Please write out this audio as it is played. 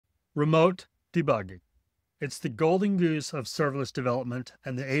Remote debugging. It's the golden goose of serverless development,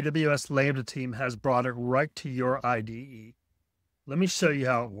 and the AWS Lambda team has brought it right to your IDE. Let me show you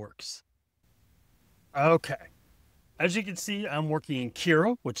how it works. Okay. As you can see, I'm working in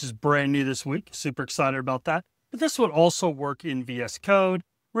Kiro, which is brand new this week. Super excited about that. But this would also work in VS Code.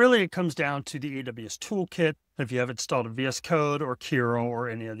 Really, it comes down to the AWS Toolkit if you have installed a VS Code or Kiro or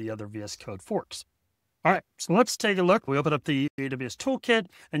any of the other VS Code forks. All right, so let's take a look. We open up the AWS Toolkit,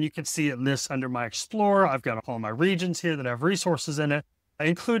 and you can see it lists under my Explorer. I've got all my regions here that have resources in it,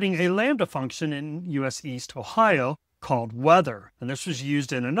 including a Lambda function in US East Ohio called weather. And this was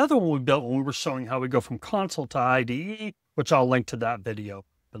used in another one we built when we were showing how we go from console to IDE, which I'll link to that video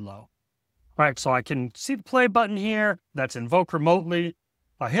below. All right, so I can see the play button here. That's invoke remotely.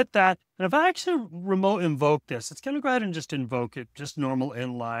 I hit that, and if I actually remote invoke this, it's going to go ahead and just invoke it, just normal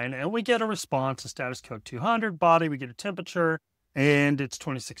inline, and we get a response, a status code 200, body, we get a temperature, and it's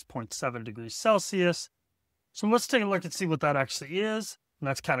 26.7 degrees Celsius. So let's take a look and see what that actually is, and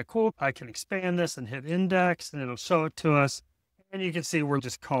that's kind of cool. I can expand this and hit index, and it'll show it to us, and you can see we're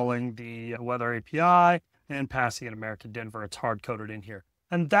just calling the weather API and passing in America Denver. It's hard-coded in here.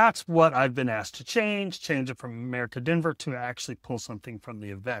 And that's what I've been asked to change it from America Denver to actually pull something from the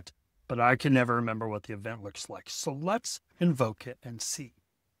event. But I can never remember what the event looks like. So let's invoke it and see.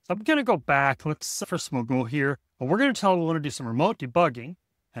 So I'm going to go back. Let's first of all go here. And we're going to tell it we want to do some remote debugging.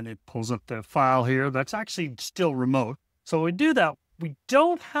 And it pulls up the file here. That's actually still remote. So when we do that, we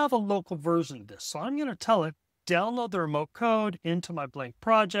don't have a local version of this. So I'm going to tell it, download the remote code into my blank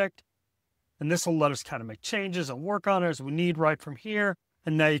project. And this will let us kind of make changes and work on it as we need right from here.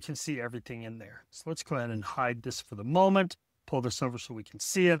 And now you can see everything in there. So let's go ahead and hide this for the moment. Pull this over so we can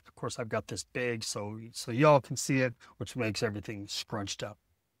see it. Of course, I've got this big so y'all can see it, which makes everything scrunched up.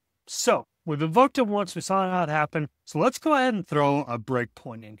 So we've invoked it once. We saw how it happened. So let's go ahead and throw a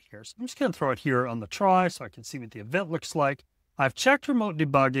breakpoint in here. So I'm just going to throw it here on the try so I can see what the event looks like. I've checked remote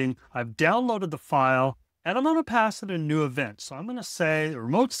debugging. I've downloaded the file, and I'm going to pass it a new event. So I'm going to say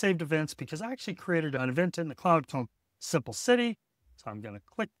remote saved events because I actually created an event in the cloud called Simple City. So I'm going to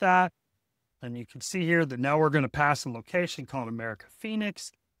click that, and you can see here that now we're going to pass a location called America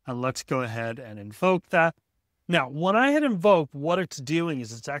Phoenix, and let's go ahead and invoke that. Now, when I hit invoke, what it's doing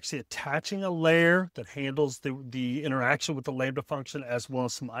is it's actually attaching a layer that handles the interaction with the Lambda function as well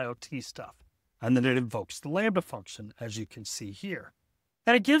as some IoT stuff. And then it invokes the Lambda function, as you can see here.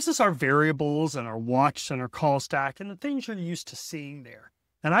 And it gives us our variables and our watch and our call stack and the things you're used to seeing there.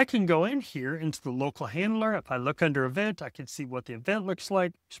 And I can go in here into the local handler. If I look under event, I can see what the event looks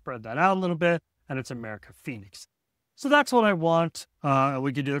like, spread that out a little bit, and it's America Phoenix. So that's what I want.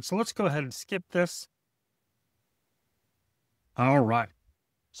 We can do it. So let's go ahead and skip this. All right.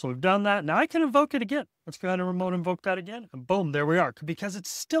 So we've done that. Now I can invoke it again. Let's go ahead and remote invoke that again. And boom, there we are. Because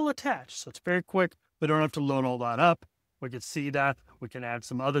it's still attached. So it's very quick. We don't have to load all that up. We can see that. We can add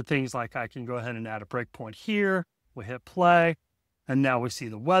some other things like I can go ahead and add a breakpoint here. We hit play. And now we see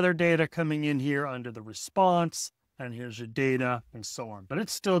the weather data coming in here under the response, and here's your data and so on. But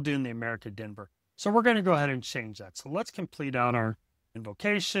it's still doing the America Denver. So we're going to go ahead and change that. So let's complete out our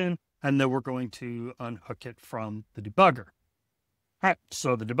invocation, and then we're going to unhook it from the debugger. All right,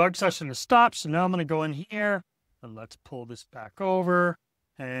 so the debug session is stopped. So now I'm going to go in here, and let's pull this back over.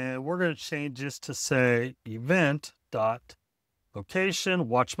 And we're going to change this to say event.location.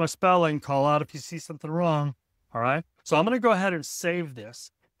 Watch my spelling. Call out if you see something wrong. All right, so I'm going to go ahead and save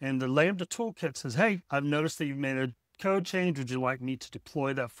this. And the Lambda Toolkit says, hey, I've noticed that you've made a code change. Would you like me to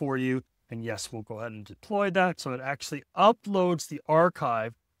deploy that for you? And yes, we'll go ahead and deploy that. So it actually uploads the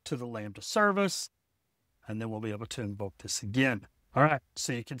archive to the Lambda service. And then we'll be able to invoke this again. All right,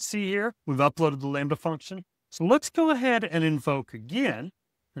 so you can see here, we've uploaded the Lambda function. So let's go ahead and invoke again.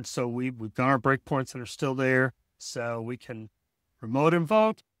 And so we've got our breakpoints that are still there. So we can remote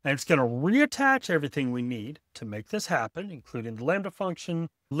invoke. And it's going to reattach everything we need to make this happen, including the Lambda function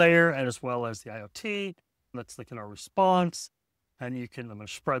layer and as well as the IoT. Let's look at our response. And I'm going to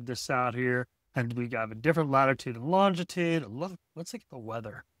spread this out here. And we got a different latitude and longitude. Let's look at the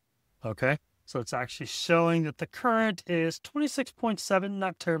weather. Okay. So it's actually showing that the current is 26.7,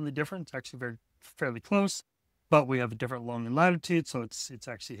 not terribly different. It's actually fairly close, but we have a different long and latitude. So it's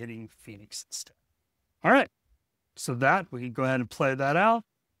actually hitting Phoenix instead. All right. So we can go ahead and play that out.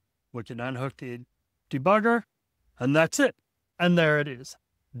 We can unhook the debugger, and that's it. And there it is.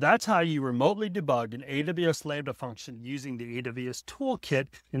 That's how you remotely debug an AWS Lambda function using the AWS Toolkit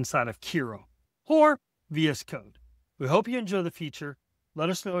inside of Kiro or VS Code. We hope you enjoy the feature. Let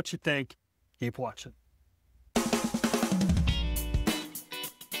us know what you think. Keep watching.